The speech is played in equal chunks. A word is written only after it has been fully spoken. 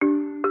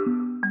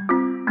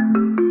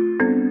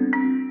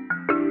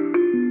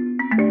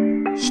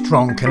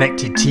Strong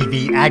connected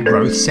TV ad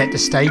growth set the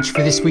stage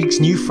for this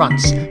week's new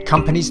fronts.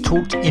 Companies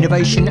talked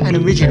innovation and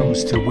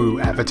originals to woo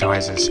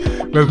advertisers.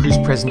 Roku's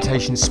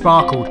presentation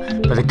sparkled,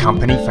 but the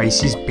company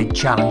faces big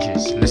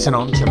challenges. Listen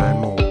on to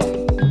learn more.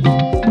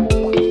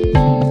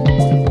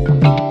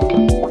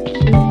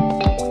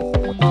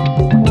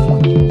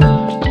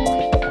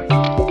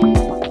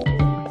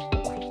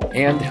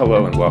 And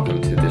hello and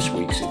welcome to this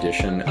week's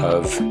edition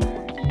of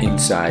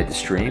Inside the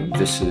Stream.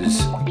 This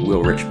is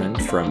Will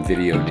Richmond from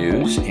Video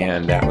News,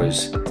 and that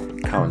was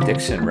Colin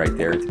Dixon right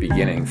there at the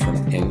beginning from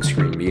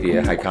InScreen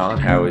Media. Hi Colin,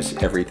 how is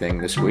everything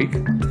this week?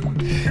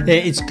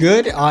 It's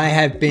good. I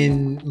have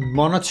been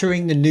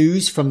monitoring the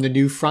news from the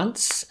new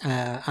fronts,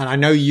 and I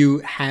know you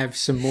have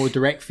some more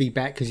direct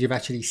feedback because you've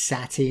actually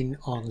sat in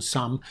on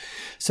some.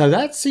 So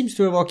that seems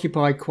to have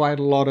occupied quite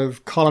a lot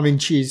of column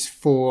inches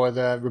for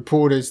the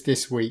reporters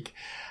this week.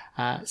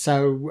 We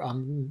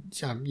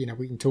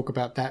can talk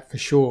about that for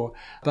sure.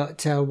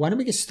 But why don't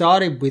we get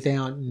started with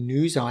our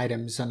news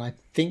items? And I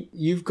think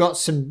you've got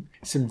some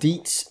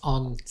deets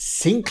on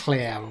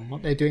Sinclair and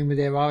what they're doing with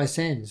their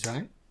RSNs,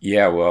 right?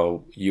 Yeah,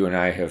 well, you and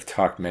I have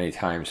talked many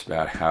times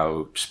about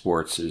how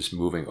sports is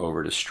moving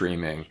over to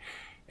streaming,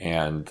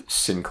 and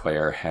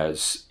Sinclair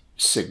has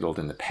signaled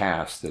in the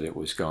past that it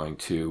was going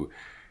to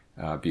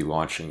be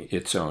launching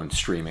its own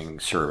streaming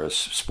service,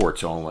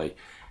 sports only,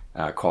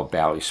 called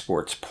Bally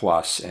Sports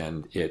Plus,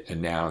 and it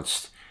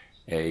announced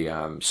a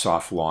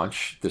soft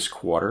launch this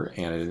quarter,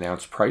 and it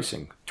announced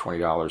pricing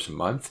 $20 a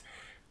month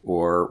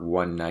or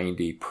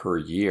 $190 per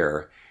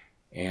year.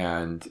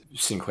 And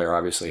Sinclair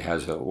obviously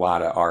has a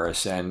lot of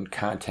RSN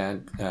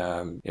content.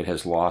 It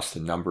has lost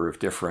a number of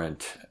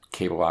different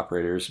cable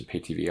operators and pay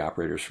TV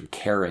operators from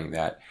carrying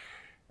that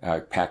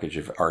package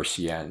of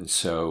RCN.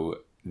 So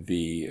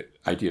the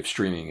idea of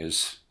streaming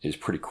is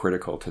pretty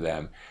critical to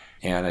them.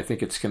 And I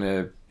think it's going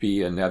to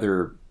be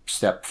another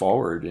step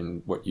forward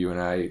in what you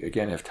and I,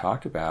 again, have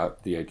talked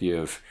about, the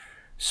idea of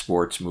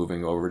sports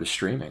moving over to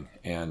streaming.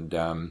 And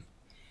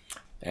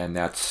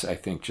that's, I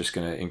think, just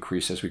going to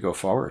increase as we go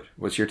forward.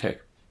 What's your take?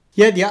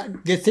 Yeah,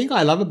 the thing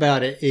I love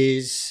about it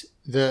is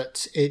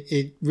that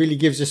it really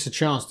gives us a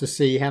chance to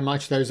see how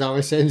much those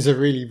RSNs are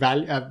really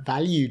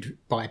valued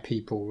by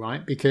people,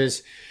 right?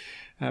 Because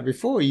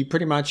before, you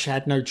pretty much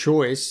had no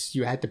choice.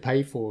 You had to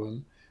pay for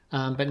them.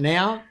 But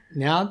now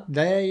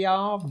they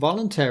are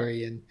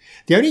voluntary, and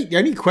the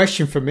only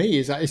question for me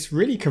is that it's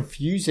really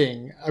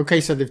confusing.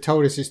 Okay, so they've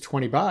told us it's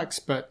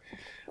 $20, but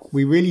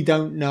we really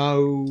don't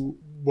know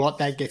what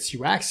that gets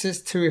you access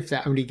to. If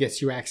that only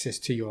gets you access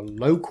to your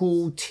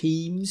local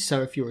teams,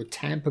 so if you're a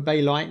Tampa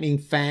Bay Lightning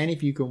fan,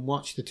 if you can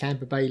watch the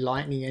Tampa Bay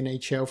Lightning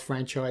NHL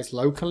franchise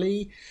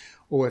locally,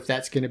 or if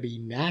that's going to be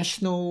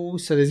national.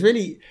 So there's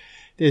really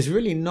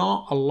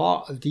not a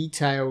lot of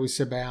details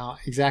about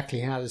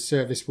exactly how the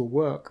service will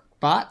work.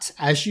 But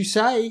as you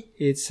say,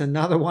 it's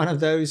another one of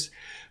those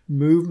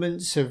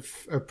movements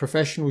of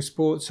professional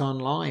sports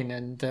online.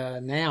 And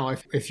now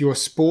if your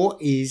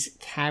sport is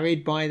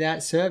carried by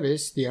that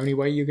service, the only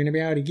way you're going to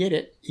be able to get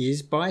it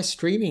is by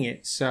streaming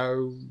it.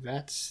 So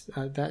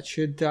that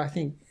should, I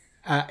think,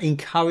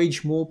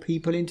 encourage more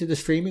people into the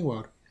streaming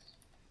world.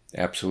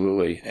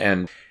 Absolutely.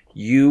 And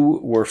you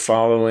were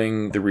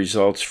following the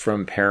results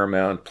from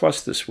Paramount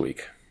Plus this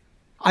week.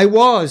 I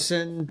was,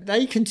 and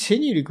they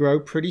continue to grow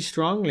pretty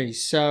strongly.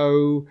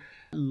 So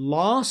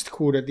last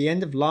quarter, at the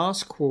end of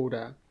last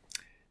quarter,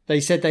 they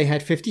said they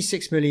had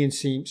 56 million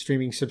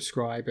streaming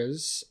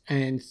subscribers,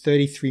 and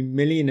 33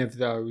 million of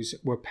those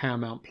were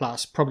Paramount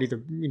Plus. Probably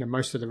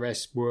most of the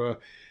rest were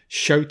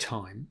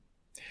Showtime.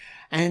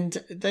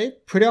 And they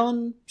put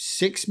on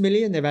 6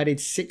 million. They've added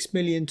 6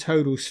 million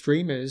total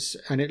streamers,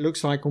 and it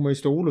looks like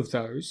almost all of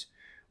those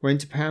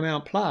went to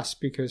Paramount Plus,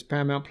 because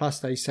Paramount Plus,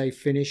 they say,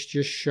 finished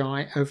just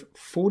shy of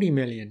 40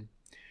 million.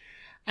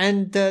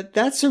 And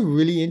that's a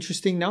really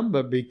interesting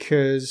number,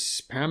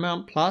 because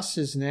Paramount Plus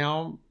is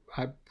now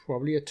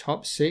probably a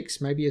top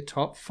 6, maybe a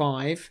top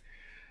 5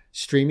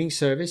 streaming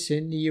service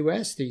in the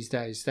US these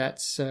days.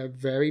 That's a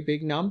very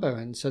big number,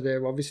 and so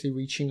they're obviously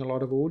reaching a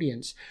lot of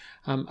audience.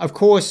 Of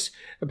course,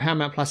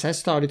 Paramount Plus has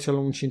started to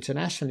launch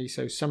internationally,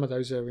 so some of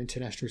those are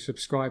international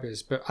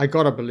subscribers. But I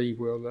got to believe,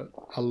 Will, that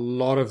a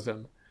lot of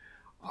them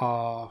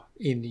are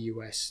in the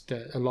US.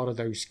 A lot of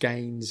those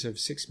gains of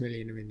 6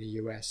 million are in the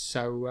US.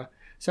 So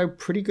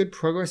pretty good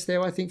progress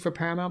there, I think, for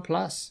Paramount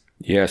Plus.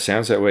 Yeah,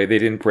 sounds that way. They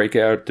didn't break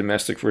out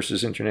domestic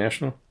versus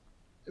international?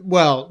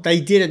 Well,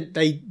 they didn't.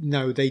 They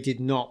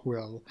did not,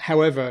 Will.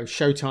 However,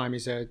 Showtime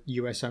is a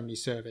US-only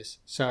service.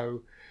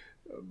 So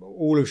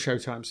all of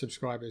Showtime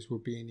subscribers will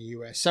be in the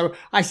US. So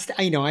I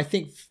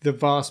think the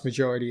vast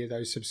majority of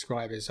those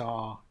subscribers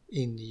are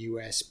in the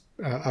US.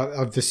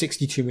 Of the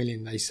 62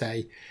 million they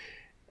say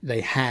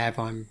they have,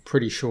 I'm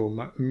pretty sure,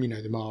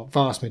 the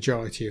vast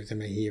majority of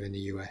them are here in the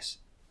US.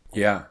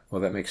 Yeah, well,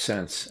 that makes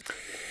sense.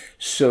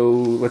 So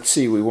let's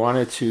see, we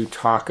wanted to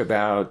talk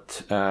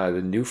about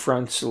the new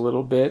fronts a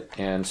little bit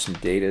and some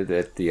data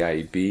that the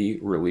IAB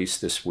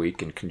released this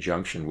week in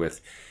conjunction with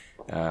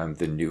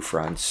the new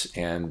fronts.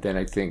 And then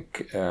I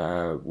think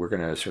we're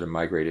going to sort of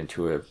migrate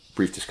into a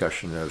brief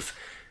discussion of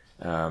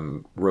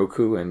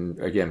Roku and,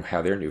 again,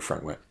 how their new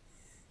front went.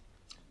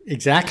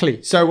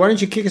 Exactly. So why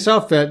don't you kick us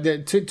off?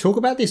 Talk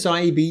about this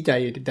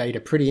IAB data.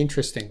 Pretty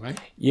interesting, right?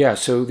 Yeah.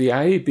 So the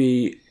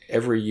IAB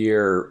every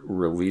year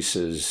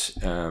releases,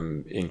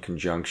 in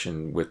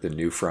conjunction with the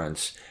new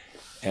fronts,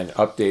 an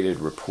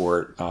updated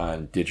report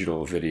on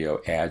digital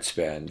video ad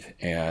spend.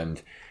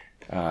 And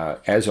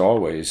as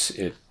always,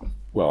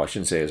 I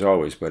shouldn't say as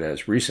always, but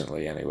as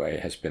recently anyway,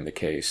 has been the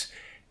case,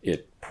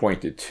 it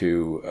pointed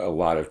to a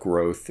lot of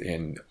growth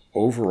in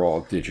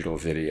overall digital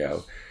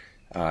video.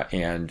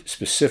 And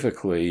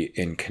specifically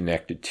in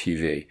connected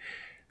TV.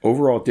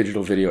 Overall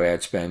digital video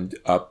ad spend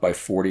up by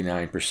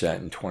 49%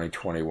 in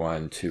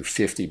 2021 to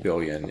 $50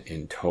 billion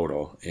in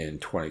total in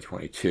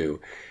 2022.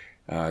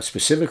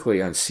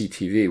 Specifically on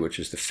CTV, which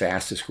is the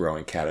fastest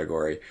growing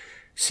category,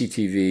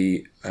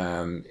 CTV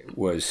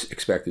was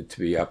expected to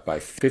be up by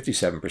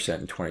 57%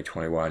 in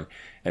 2021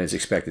 and is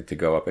expected to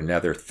go up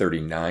another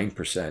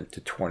 39%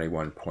 to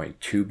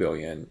 $21.2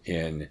 billion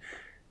in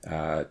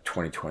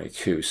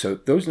 2022. So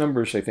those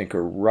numbers, I think,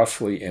 are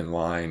roughly in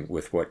line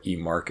with what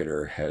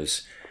eMarketer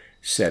has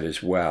said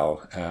as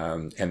well.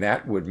 And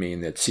that would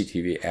mean that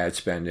CTV ad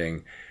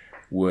spending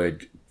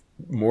would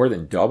more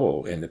than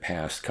double in the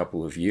past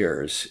couple of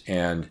years.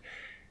 And,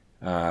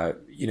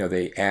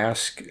 they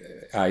ask,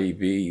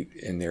 IAB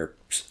in their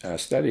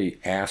study,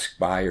 ask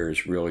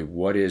buyers really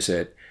what is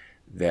it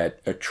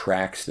that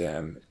attracts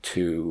them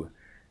to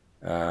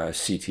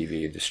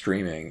CTV and to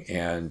streaming.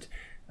 And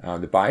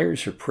the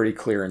buyers are pretty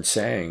clear in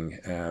saying,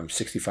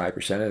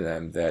 65% of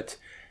them, that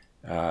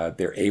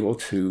they're able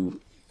to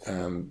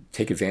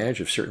take advantage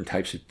of certain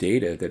types of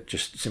data that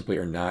just simply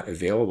are not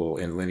available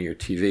in linear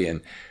TV.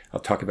 And I'll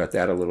talk about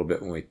that a little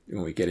bit when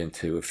we get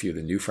into a few of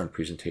the new front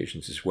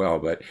presentations as well.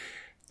 But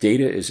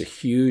data is a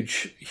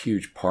huge,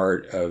 huge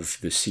part of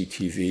the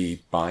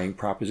CTV buying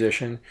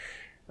proposition,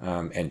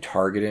 and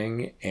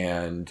targeting,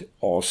 and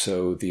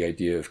also the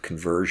idea of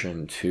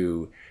conversion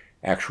to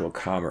actual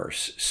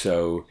commerce.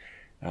 So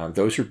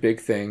those are big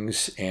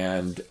things,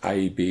 and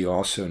IAB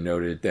also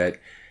noted that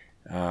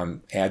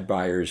ad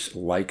buyers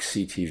like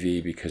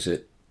CTV because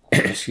it,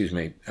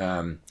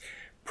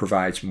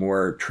 provides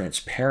more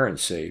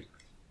transparency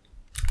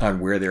on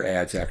where their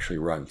ads actually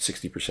run.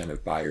 60%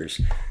 of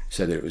buyers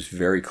said that it was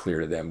very clear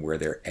to them where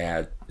their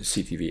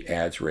CTV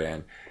ads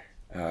ran,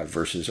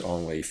 versus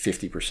only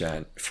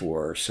 50%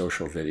 for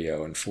social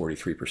video and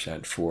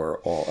 43% for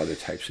all other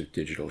types of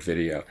digital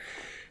video.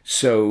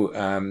 So,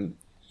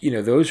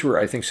 those were,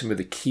 I think, some of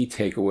the key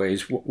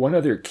takeaways. One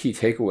other key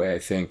takeaway, I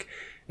think,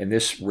 and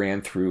this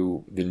ran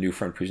through the new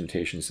front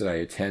presentations that I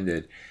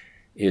attended,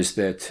 is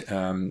that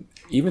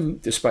even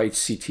despite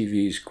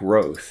CTV's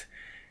growth,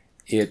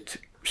 it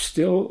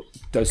still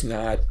does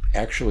not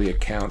actually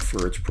account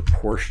for its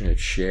proportionate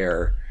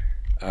share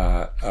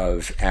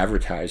of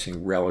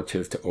advertising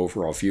relative to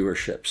overall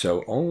viewership.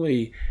 So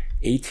only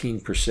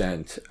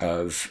 18%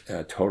 of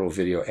total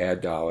video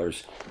ad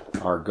dollars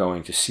are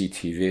going to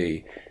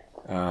CTV,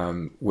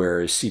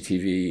 whereas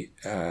CTV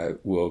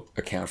will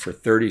account for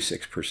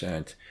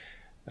 36%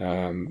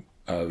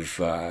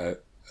 of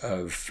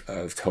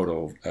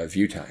total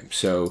view time.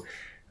 So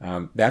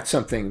that's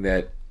something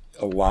that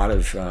a lot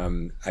of,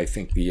 I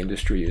think, the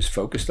industry is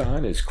focused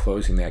on, is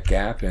closing that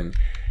gap. And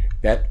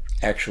that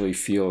actually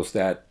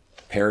that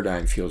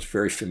paradigm feels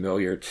very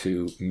familiar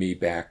to me,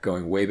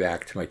 going way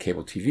back to my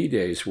cable TV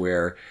days,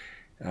 where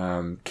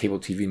cable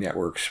TV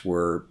networks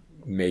were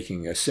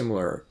making a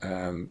similar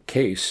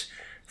case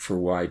for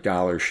why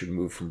dollars should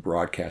move from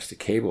broadcast to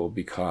cable,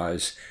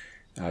 because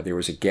there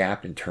was a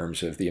gap in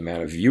terms of the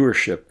amount of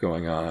viewership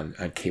going on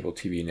cable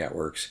TV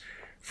networks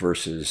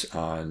versus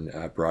on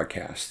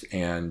broadcast.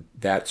 And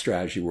that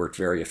strategy worked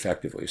very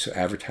effectively. So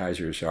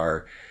advertisers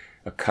are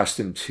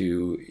accustomed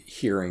to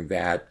hearing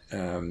that,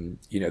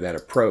 that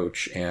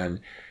approach. And,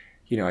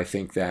 I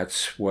think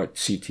that's what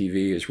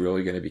CTV is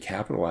really going to be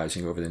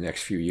capitalizing over the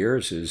next few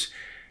years, is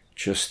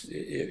just,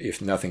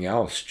 if nothing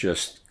else,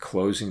 just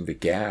closing the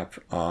gap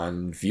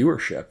on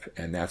viewership.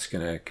 And that's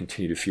going to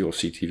continue to fuel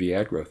CTV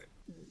ad growth.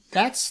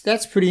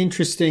 That's pretty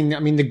interesting. I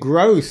mean, the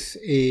growth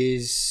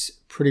is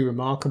pretty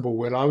remarkable,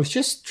 Will. I was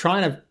just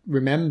trying to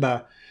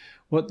remember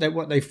what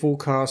they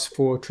forecast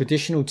for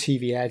traditional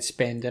TV ad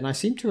spend, and I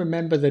seem to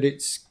remember that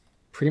it's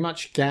pretty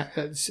much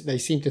they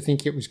seem to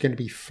think it was going to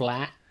be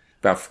flat.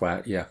 About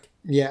flat, yeah.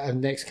 Yeah,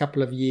 in the next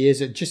couple of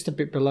years at just a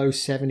bit below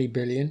 70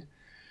 billion.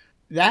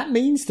 That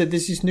means that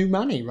this is new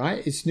money,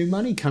 right? It's new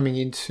money coming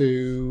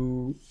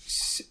into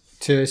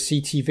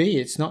CTV.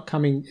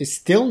 It's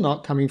still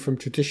not coming from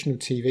traditional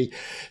TV.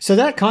 So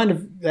that kind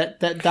of, that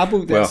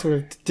double,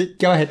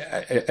 go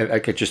ahead. I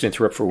could just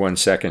interrupt for 1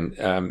 second.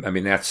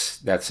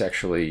 That's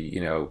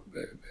actually,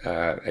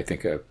 I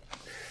think a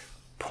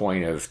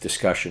point of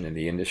discussion in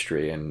the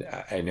industry. And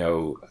I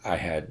know I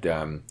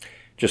had,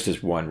 just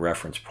as one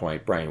reference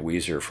point, Brian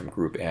Weiser from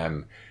Group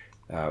M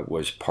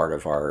was part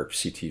of our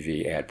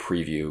CTV ad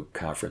preview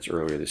conference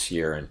earlier this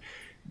year. And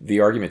the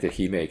argument that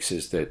he makes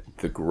is that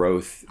the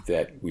growth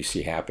that we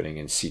see happening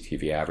in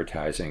CTV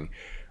advertising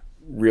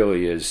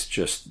really is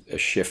just a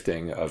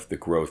shifting of the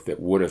growth that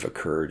would have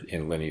occurred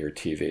in linear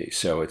TV.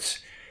 So it's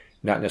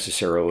not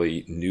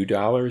necessarily new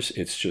dollars,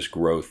 it's just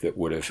growth that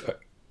would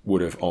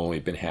have only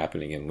been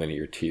happening in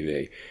linear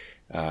TV.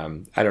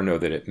 I don't know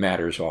that it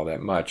matters all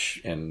that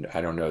much, and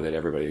I don't know that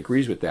everybody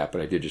agrees with that,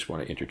 but I did just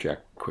want to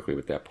interject quickly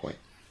with that point.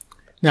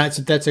 No,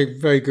 that's a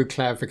very good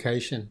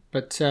clarification.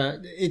 But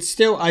it's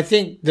still, I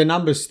think the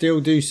numbers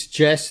still do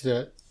suggest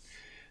that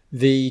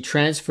the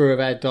transfer of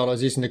ad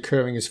dollars isn't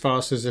occurring as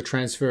fast as the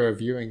transfer of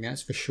viewing,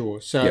 that's for sure.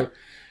 So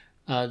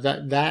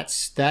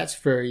that's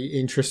very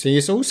interesting.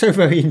 It's also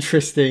very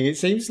interesting. It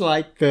seems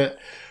like that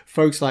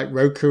folks like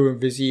Roku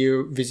and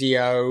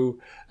Vizio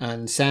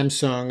and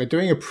Samsung are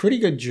doing a pretty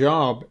good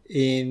job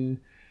in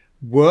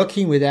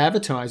working with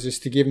advertisers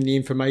to give them the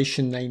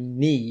information they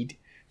need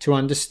to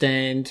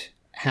understand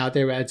how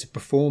their ads are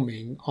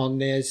performing on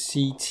their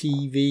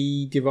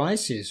CTV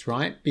devices,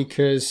 right?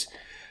 Because,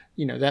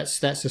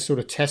 that's a sort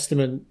of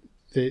testament,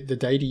 the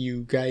data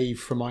you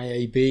gave from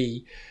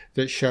IAB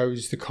that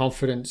shows the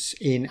confidence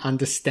in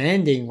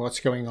understanding what's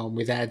going on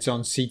with ads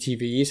on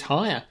CTV is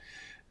higher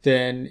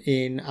than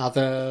in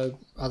other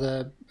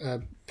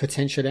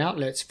potential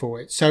outlets for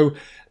it. So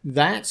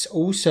that's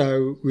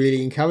also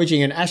really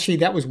encouraging. And actually,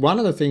 that was one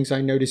of the things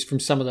I noticed from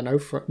some of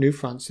the new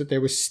fronts, that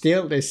there's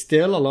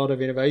still a lot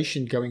of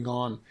innovation going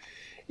on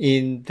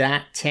in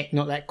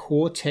that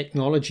core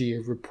technology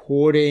of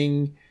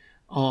reporting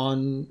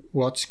on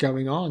what's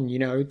going on,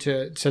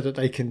 so that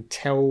they can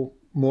tell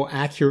more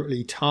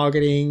accurately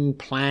targeting,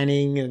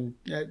 planning,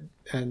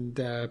 and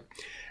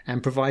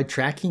provide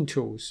tracking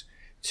tools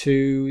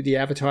to the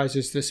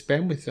advertisers that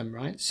spend with them,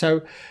 right?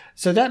 So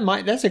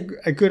that's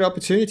a good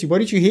opportunity. What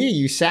did you hear?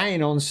 You sat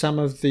in on some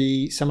of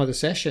the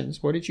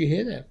sessions. What did you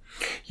hear there?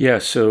 Yeah,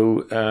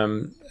 so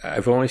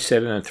I've only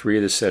sat in on 3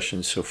 of the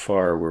sessions so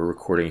far. We're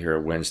recording here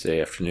on Wednesday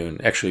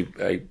afternoon.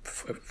 Actually,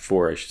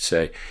 4, I should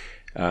say.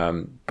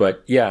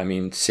 But yeah, I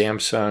mean,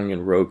 Samsung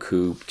and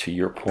Roku, to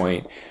your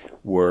point,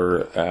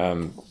 were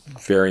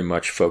very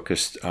much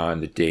focused on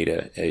the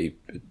data. A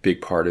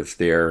big part of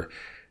their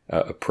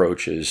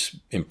approach is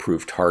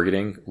improved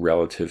targeting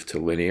relative to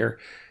linear.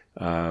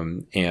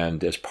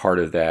 And as part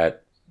of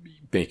that,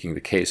 making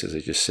the case, as I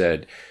just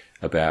said,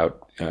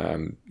 about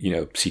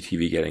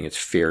CTV getting its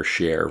fair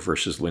share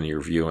versus linear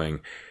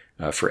viewing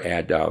for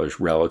ad dollars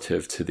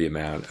relative to the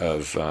amount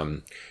of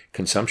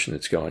consumption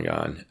that's going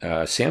on.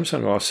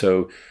 Samsung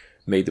also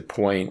made the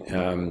point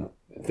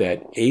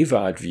that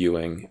AVOD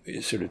viewing,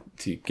 sort of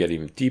to get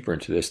even deeper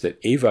into this,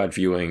 that AVOD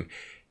viewing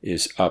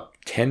is up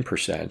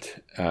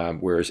 10%,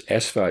 whereas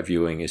SVOD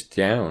viewing is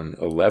down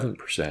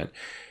 11%.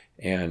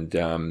 And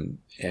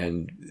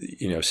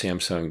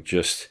Samsung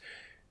just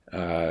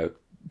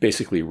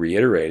basically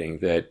reiterating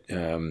that,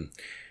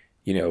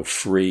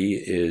 free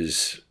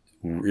is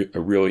a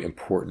really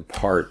important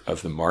part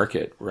of the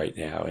market right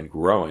now and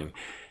growing.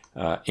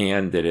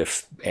 And that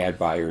if ad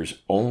buyers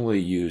only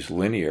use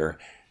linear,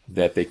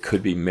 that they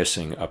could be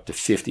missing up to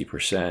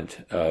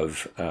 50%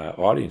 of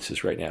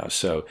audiences right now.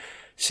 So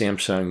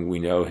Samsung, we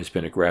know, has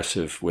been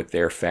aggressive with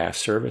their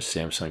FAST service,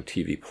 Samsung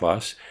TV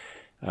Plus,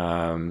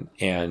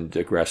 and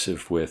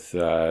aggressive with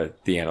the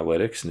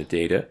analytics and the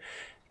data.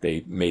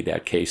 They made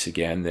that case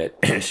again that,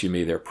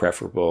 they're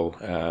preferable,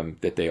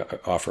 that they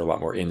offer a lot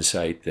more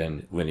insight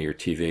than linear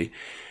TV.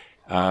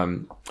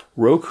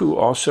 Roku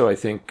also, I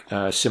think,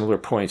 similar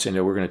points. I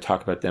know we're going to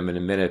talk about them in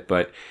a minute,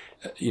 but,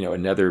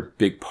 another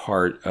big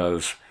part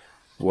of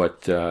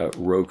what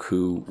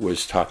Roku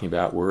was talking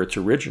about were its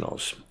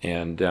originals.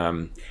 And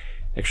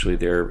actually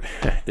their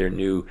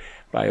new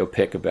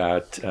biopic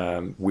about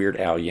Weird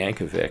Al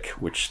Yankovic,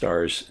 which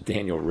stars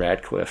Daniel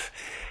Radcliffe,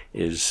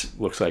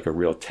 looks like a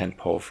real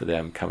tentpole for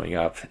them coming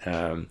up.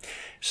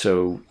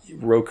 So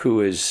Roku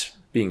is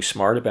being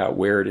smart about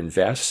where it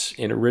invests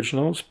in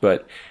originals,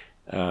 but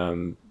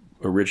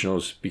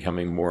originals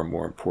becoming more and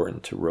more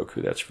important to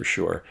Roku, that's for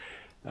sure.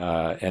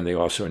 And they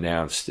also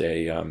announced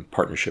a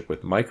partnership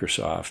with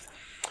Microsoft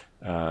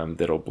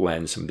that'll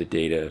blend some of the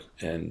data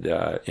and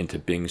into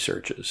Bing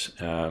searches,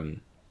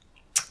 and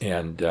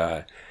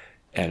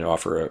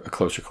offer a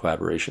closer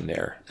collaboration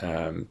there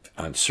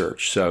on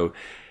search. So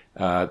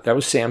that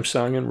was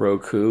Samsung and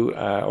Roku.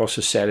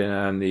 Also sat in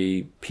on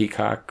the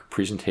Peacock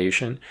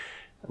presentation,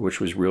 which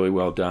was really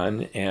well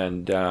done.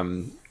 And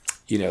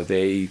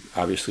they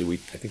obviously,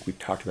 I think we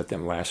talked about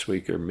them last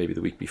week or maybe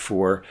the week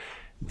before.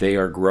 They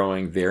are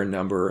growing their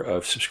number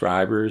of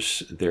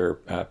subscribers. Their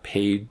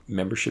paid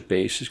membership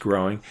base is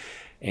growing,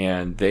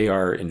 and they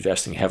are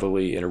investing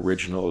heavily in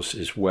originals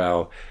as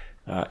well,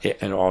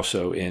 and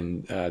also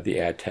in the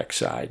ad tech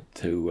side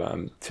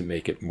to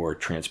make it more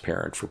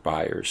transparent for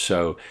buyers.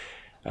 So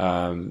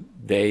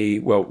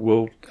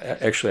we'll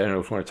actually, I don't know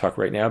if you want to talk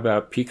right now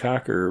about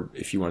Peacock or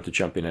if you want to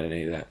jump in on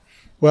any of that.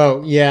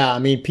 Well, yeah, I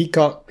mean,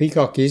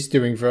 Peacock is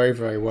doing very,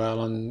 very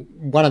well. And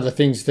one of the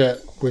things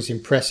that was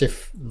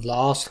impressive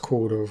last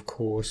quarter, of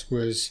course,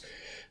 was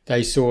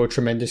they saw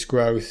tremendous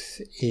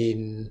growth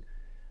in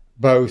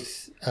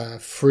both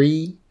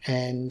free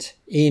and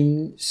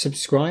in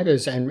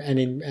subscribers and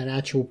in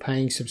actual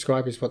paying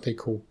subscribers, what they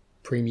call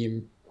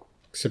premium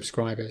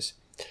subscribers.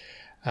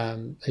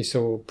 They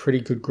saw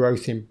pretty good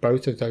growth in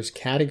both of those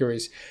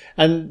categories.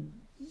 And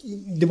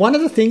one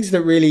of the things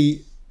that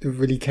really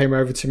came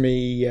over to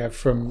me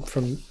from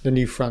the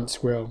new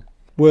fronts, Will,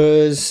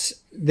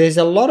 was there's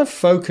a lot of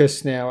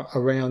focus now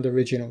around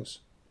originals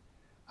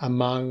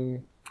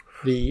among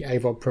the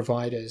AVOD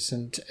providers.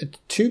 And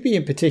Tubi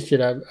in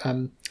particular,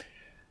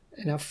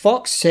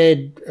 Fox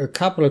said a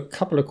couple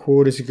of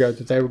quarters ago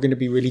that they were going to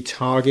be really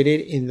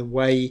targeted in the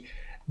way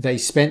they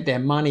spent their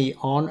money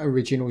on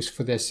originals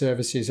for their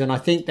services. And I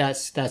think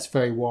that's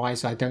very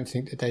wise. I don't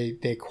think that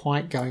they're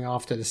quite going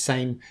after the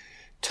same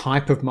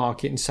type of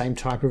market and same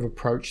type of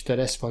approach that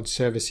SVOD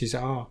services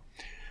are.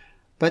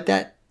 But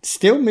that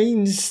still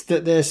means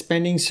that they're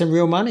spending some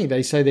real money.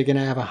 They say they're going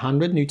to have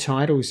 100 new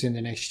titles in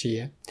the next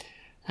year,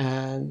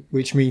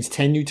 which means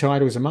 10 new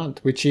titles a month,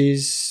 which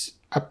is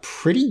a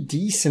pretty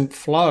decent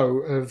flow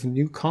of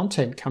new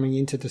content coming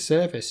into the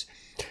service.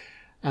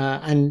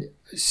 And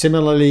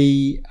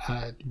similarly,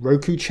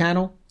 Roku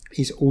channel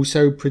is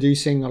also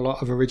producing a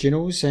lot of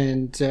originals,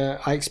 and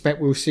I expect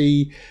we'll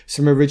see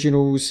some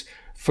originals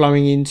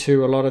flowing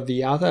into a lot of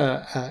the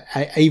other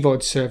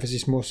AVOD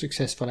services, more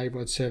successful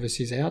AVOD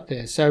services out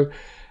there. So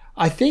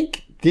I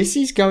think this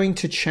is going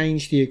to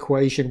change the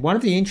equation. One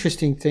of the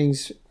interesting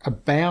things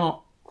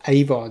about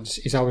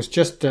AVODs is I was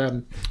just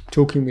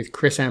talking with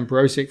Chris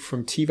Ambrosic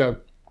from TiVo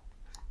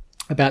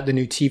about the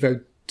new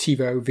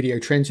TiVo Video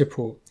Trends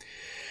Report.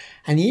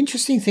 And the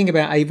interesting thing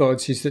about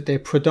AVODs is that they're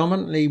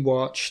predominantly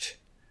watched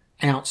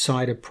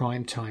outside of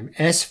prime time.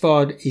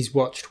 SVOD is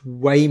watched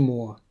way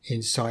more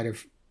inside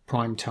of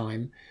prime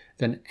time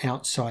than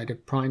outside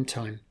of prime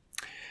time.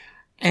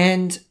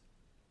 And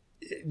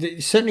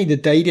certainly the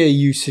data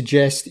you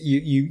suggest,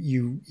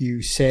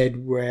 you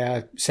said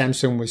where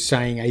Samsung was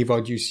saying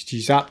AVOD usage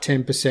is up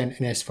 10%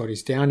 and SVOD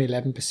is down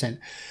 11%,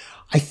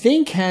 I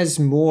think as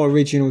more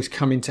originals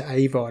come into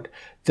AVOD,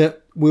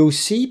 that we'll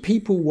see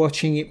people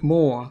watching it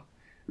more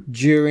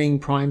during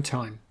prime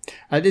time.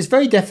 There's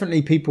very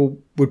definitely people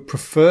would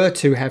prefer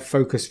to have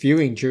focused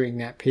viewing during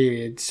that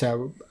period.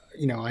 So,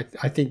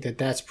 I think that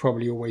that's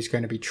probably always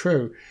going to be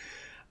true.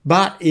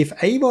 But if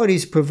AVOD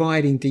is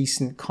providing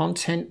decent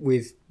content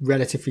with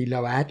relatively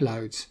low ad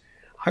loads,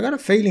 I got a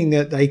feeling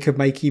that they could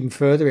make even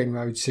further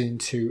inroads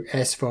into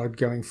SVOD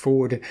going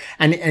forward.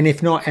 And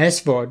if not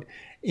SVOD,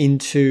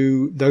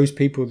 into those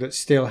people that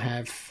still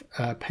have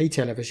pay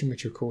television,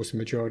 which of course the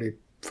majority of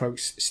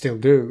folks still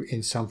do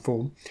in some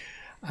form.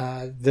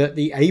 That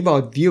the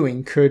AVOD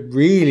viewing could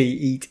really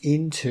eat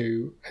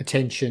into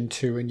attention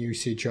to and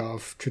usage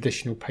of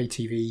traditional pay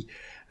TV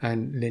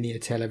and linear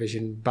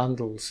television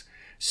bundles.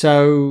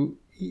 So,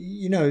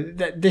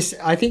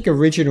 I think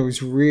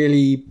Originals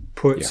really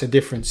puts a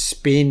different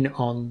spin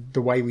on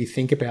the way we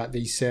think about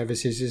these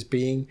services as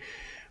being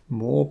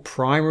more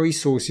primary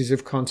sources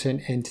of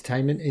content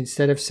entertainment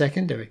instead of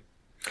secondary.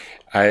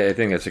 I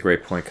think that's a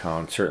great point,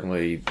 Colin.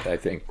 Certainly, I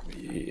think,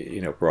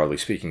 broadly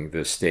speaking,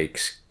 the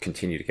stakes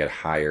continue to get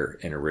higher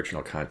in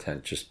original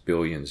content, just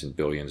billions and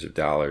billions of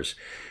dollars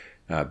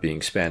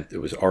being spent. It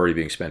was already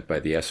being spent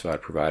by the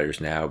SVOD providers,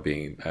 now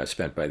being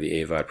spent by the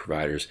AVOD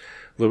providers.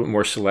 A little bit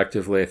more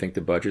selectively. I think the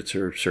budgets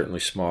are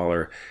certainly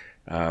smaller,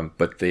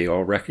 but they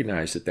all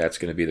recognize that that's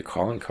going to be the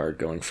calling card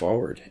going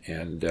forward,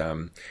 and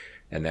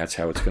that's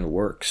how it's going to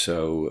work.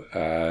 So,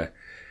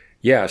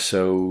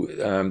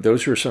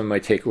 those were some of my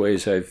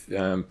takeaways.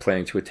 I'm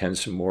planning to attend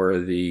some more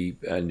of the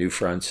new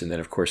fronts, and then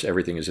of course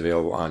everything is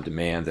available on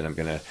demand. And I'm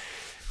going to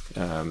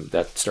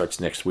that starts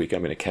next week. I'm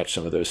going to catch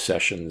some of those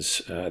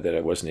sessions that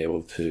I wasn't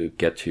able to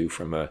get to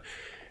from a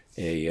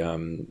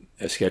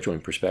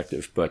scheduling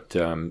perspective. But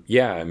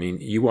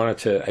you wanted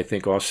to, I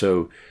think,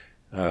 also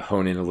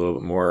hone in a little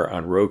bit more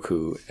on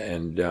Roku,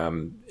 and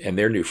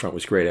their new front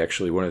was great.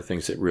 Actually, one of the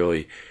things that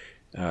really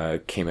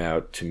came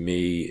out to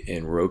me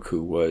in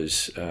Roku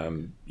was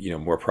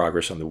more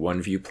progress on the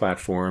OneView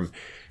platform,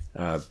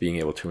 being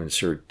able to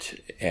insert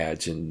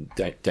ads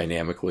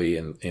dynamically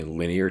in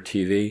linear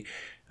TV,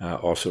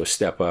 also a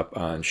step up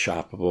on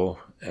Shoppable,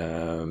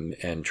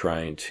 and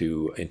trying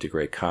to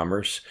integrate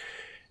commerce,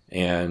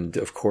 and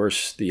of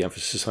course the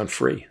emphasis on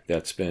free.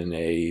 That's been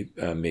a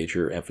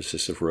major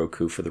emphasis of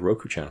Roku for the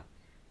Roku channel.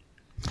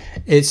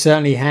 It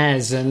certainly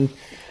has. And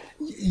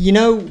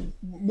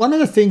one of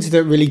the things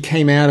that really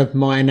came out of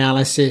my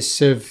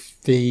analysis of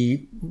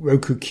the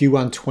Roku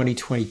Q1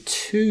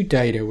 2022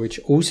 data, which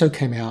also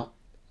came out,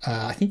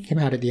 I think it came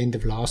out at the end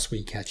of last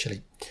week,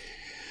 actually.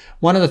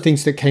 One of the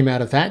things that came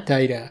out of that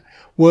data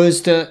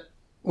was that,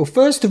 well,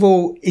 first of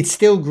all, it's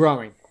still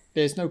growing.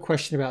 There's no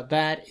question about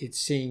that. It's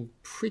seeing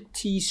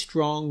pretty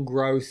strong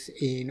growth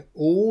in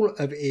all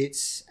of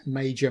its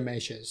major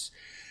measures.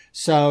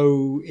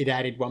 So it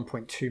added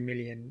 1.2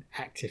 million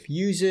active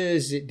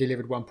users, it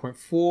delivered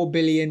 1.4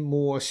 billion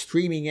more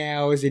streaming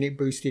hours, and it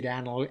boosted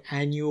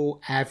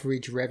annual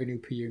average revenue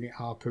per unit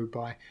ARPU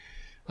by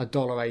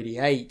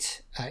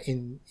 $1.88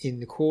 in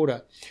the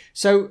quarter.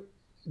 So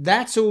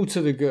that's all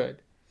to the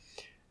good.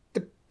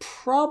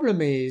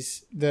 problem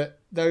is that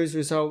those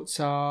results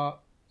are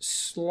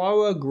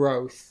slower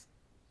growth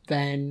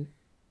than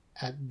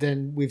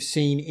we've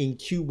seen in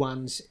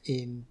Q1s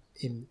in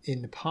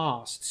the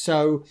past.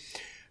 So,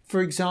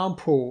 for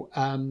example,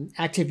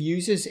 active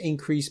users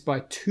increased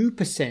by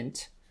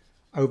 2%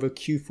 over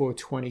Q4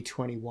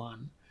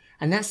 2021.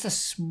 And that's the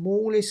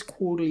smallest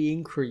quarterly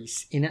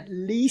increase in at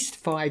least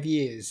 5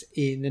 years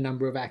in the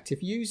number of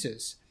active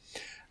users.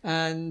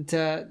 And,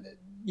 that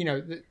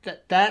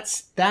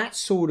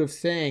sort of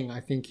thing, I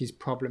think, is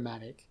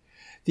problematic.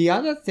 The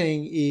other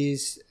thing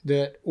is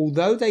that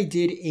although they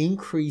did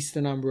increase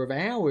the number of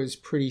hours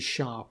pretty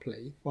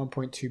sharply,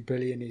 1.2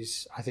 billion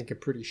is, I think, a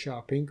pretty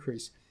sharp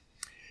increase.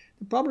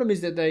 The problem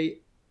is that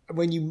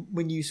when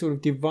you sort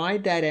of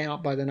divide that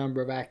out by the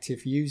number of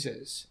active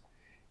users,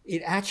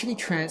 it actually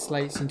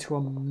translates into a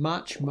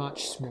much,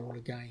 much smaller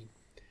gain.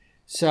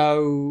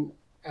 So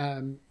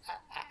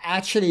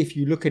actually, if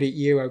you look at it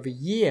year over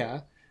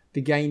year,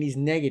 the gain is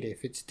negative.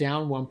 It's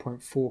down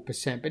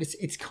 1.4%, but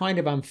it's kind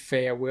of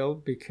unfair, Will,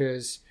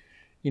 because,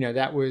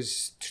 that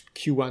was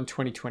Q1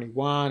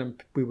 2021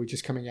 and we were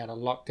just coming out of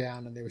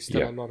lockdown and there was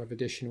still a lot of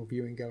additional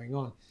viewing going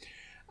on.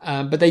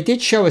 But they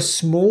did show a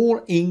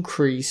small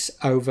increase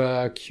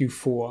over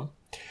Q4.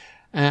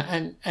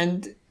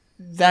 And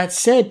that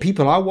said,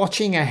 people are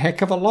watching a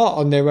heck of a lot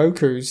on their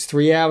Rokus,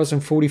 3 hours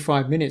and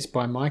 45 minutes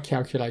by my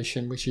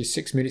calculation, which is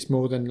 6 minutes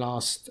more than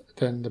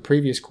the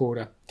previous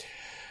quarter.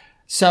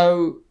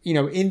 So,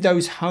 in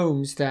those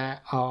homes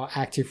that are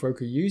active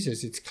Roku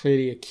users, it's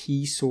clearly a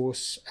key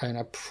source and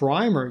a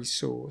primary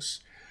source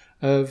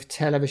of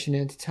television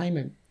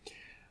entertainment.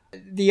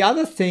 The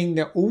other thing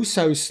that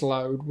also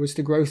slowed was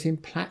the growth in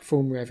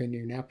platform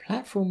revenue. Now,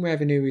 platform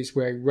revenue is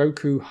where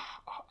Roku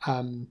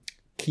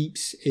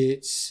keeps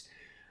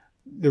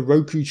the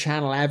Roku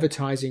channel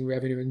advertising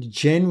revenue and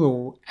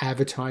general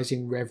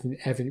advertising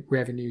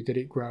revenue that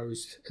it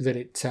grows, that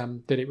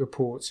it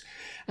reports.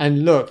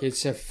 And look,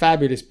 it's a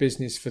fabulous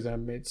business for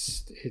them.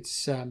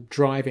 It's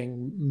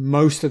driving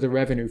most of the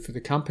revenue for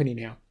the company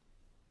now.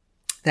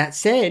 That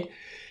said,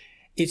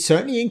 it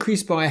certainly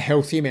increased by a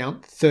healthy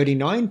amount,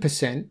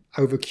 39%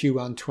 over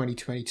Q1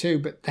 2022,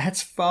 but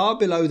that's far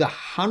below the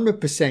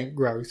 100%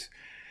 growth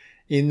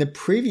in the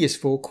previous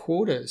 4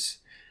 quarters.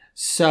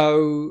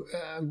 So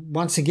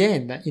once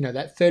again, that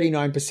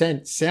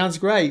 39% sounds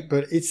great,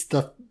 but it's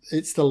the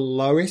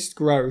lowest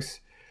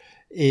growth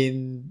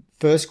in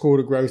first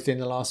quarter growth in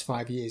the last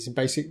 5 years, and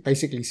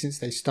basically since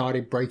they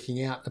started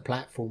breaking out the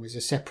platform as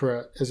a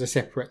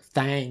separate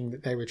thing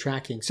that they were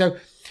tracking. So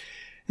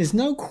there's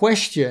no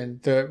question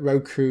that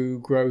Roku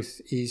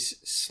growth is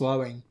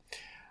slowing,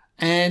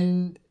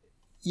 and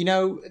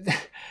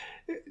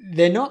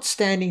they're not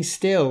standing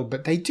still,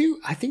 but they do.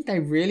 I think they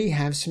really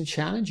have some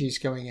challenges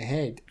going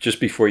ahead. Just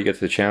before you get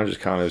to the challenges,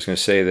 Colin, I was going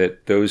to say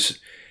that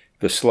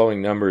the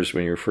slowing numbers,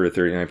 when you refer to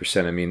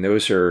 39%, I mean,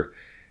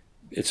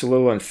 it's a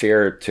little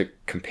unfair to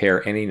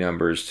compare any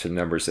numbers to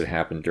numbers that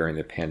happened during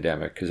the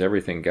pandemic, because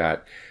everything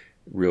got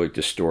really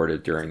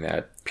distorted during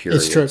that period.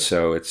 It's true.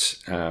 So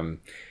it's,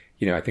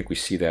 I think we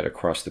see that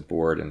across the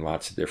board in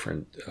lots of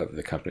different of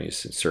the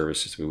companies and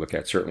services we look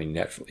at. Certainly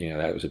Netflix,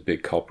 that was a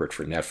big culprit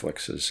for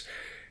Netflix's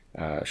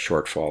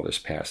shortfall this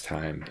past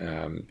time.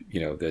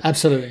 That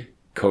absolutely,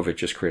 COVID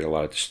just created a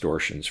lot of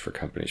distortions for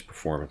companies'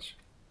 performance.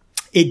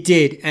 It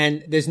did,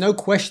 and there's no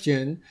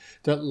question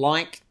that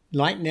like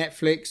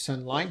Netflix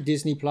and like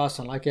Disney Plus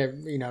and like a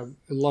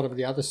lot of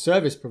the other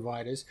service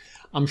providers,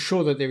 I'm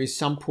sure that there is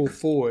some pull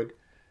forward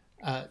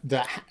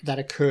that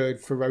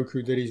occurred for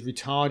Roku that is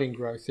retarding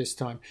growth this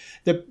time.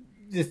 The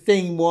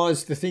thing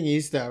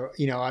is though,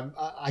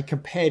 I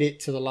compared it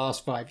to the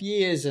last 5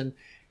 years, and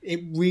it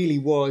really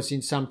was,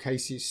 in some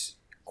cases,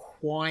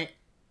 quite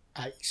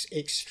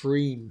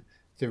extreme,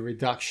 the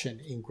reduction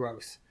in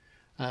growth.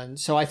 And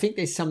so I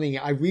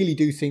really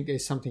do think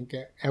there's something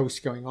else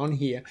going on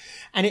here.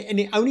 And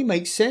it only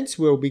makes sense,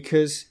 Will,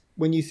 because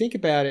when you think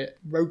about it,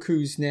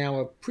 Roku's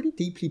now pretty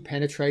deeply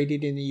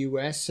penetrated in the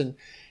US, and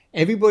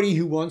everybody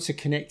who wants a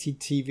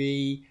connected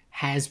TV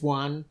has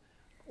one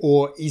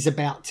or is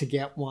about to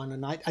get one.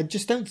 And I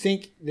just don't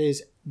think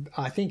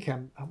I think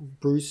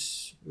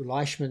Bruce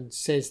Leishman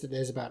says that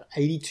there's about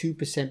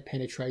 82%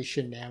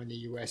 penetration now in the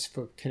US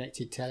for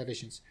connected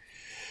televisions.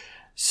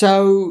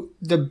 So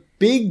the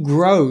big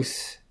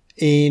growth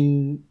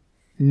in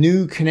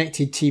new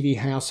connected TV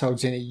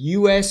households in the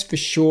US for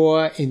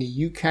sure, in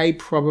the UK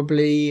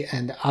probably,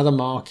 and other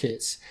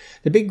markets,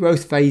 the big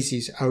growth phase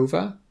is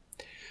over.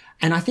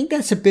 And I think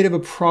that's a bit of a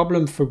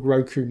problem for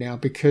Roku now,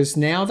 because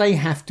now they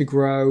have to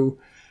grow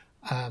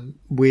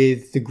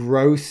with the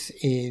growth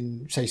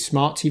in, say,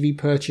 smart TV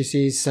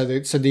purchases. So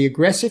the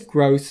aggressive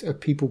growth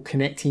of people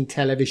connecting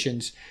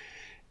televisions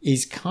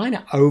is kind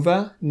of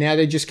over. Now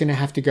they're just going to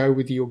have to go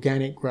with the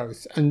organic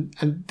growth. And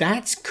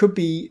that could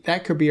be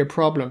a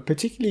problem,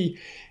 particularly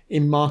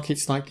in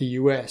markets like the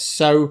US.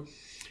 So,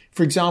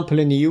 for example,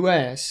 in the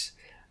US,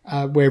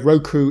 where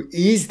Roku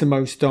is the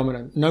most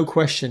dominant, no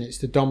question, it's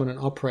the dominant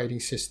operating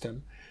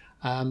system,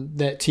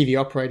 that TV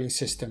operating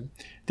system.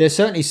 They're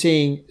certainly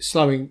seeing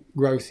slowing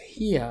growth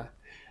here.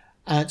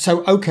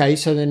 So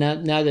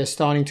now they're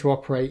starting to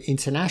operate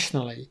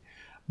internationally.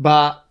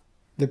 But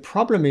the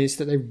problem is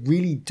that they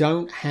really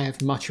don't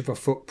have much of a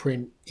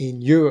footprint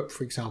in Europe,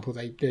 for example.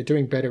 They're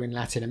doing better in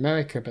Latin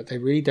America, but they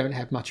really don't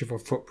have much of a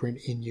footprint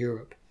in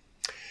Europe.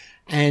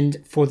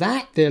 And for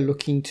that, they're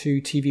looking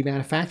to TV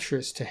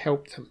manufacturers to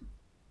help them.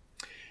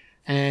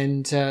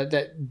 And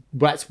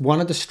that's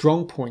one of the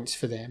strong points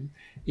for them,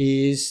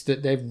 is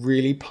that they've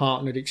really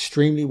partnered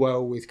extremely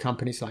well with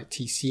companies like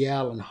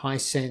TCL and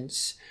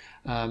Hisense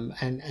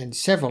and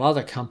several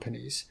other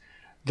companies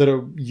that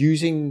are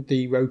using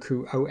the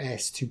Roku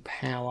OS to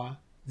power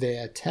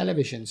their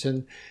televisions.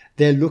 And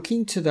they're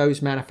looking to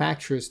those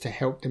manufacturers to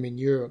help them in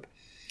Europe.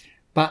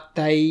 But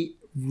they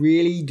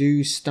really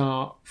do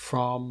start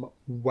from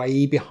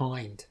way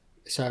behind.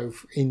 So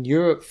in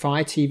Europe,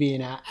 Fire TV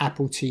and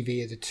Apple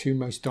TV are the two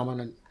most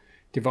dominant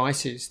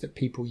devices that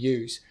people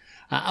use,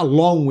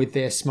 along with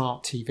their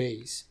smart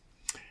TVs.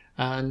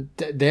 And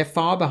they're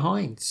far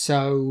behind.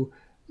 So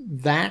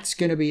that's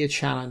going to be a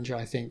challenge,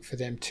 I think, for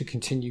them to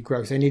continue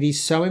growth. And it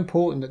is so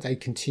important that they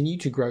continue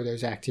to grow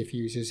those active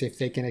users if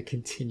they're going to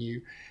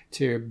continue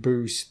to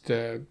boost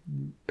the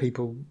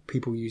people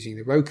using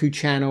the Roku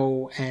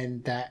channel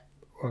and that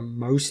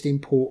most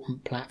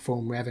important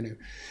platform revenue.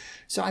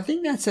 So I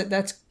think that's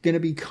going to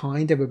be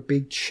kind of a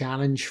big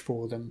challenge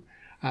for them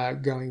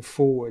going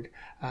forward.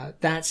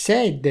 That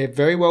said, they're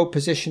very well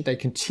positioned. They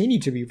continue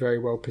to be very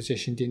well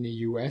positioned in the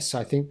US.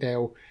 I think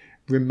they'll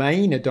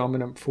remain a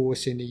dominant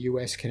force in the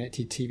US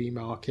connected TV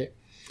market,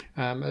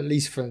 at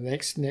least for the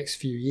next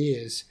few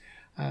years.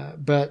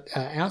 But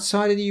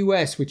outside of the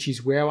US, which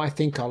is where I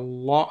think a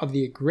lot of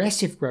the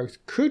aggressive growth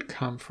could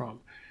come from,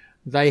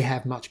 they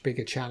have much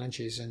bigger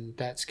challenges, and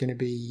that's going to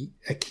be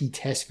a key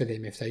test for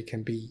them if they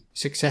can be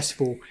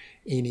successful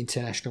in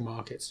international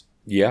markets.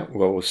 Yeah,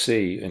 well, we'll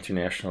see.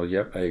 International,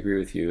 yep, I agree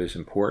with you, is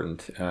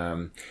important.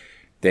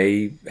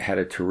 They had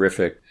a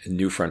terrific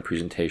NewFront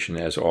presentation,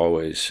 as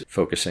always,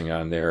 focusing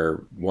on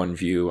their One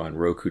View on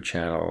Roku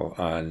channel,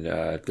 on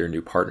their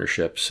new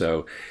partnership.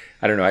 So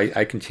I don't know,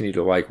 I continue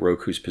to like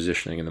Roku's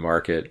positioning in the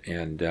market.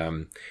 And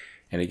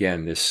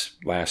again, this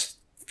last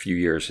few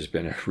years has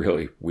been a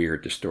really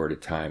weird,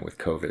 distorted time with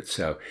COVID.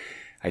 So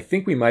I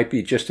think we might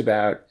be just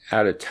about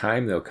out of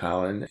time, though,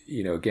 Colin.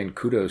 Again,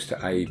 kudos to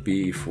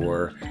IAB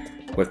for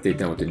what they've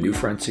done with the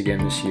NewFronts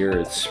again this year.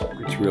 It's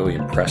really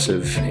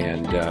impressive,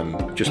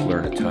 and just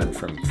learned a ton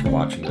from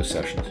watching those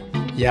sessions.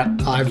 Yeah,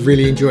 I've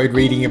really enjoyed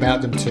reading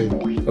about them too.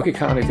 Okay,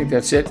 Colin, I think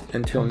that's it.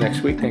 Until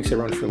next week, thanks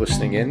everyone for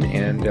listening in,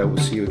 and we'll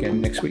see you again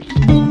next week.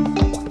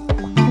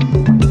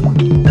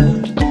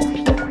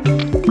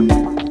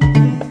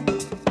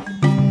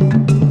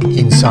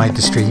 Inside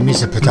the Stream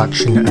is a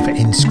production of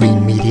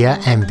InScreen Media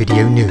and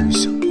Video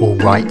News, all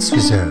rights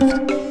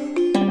reserved.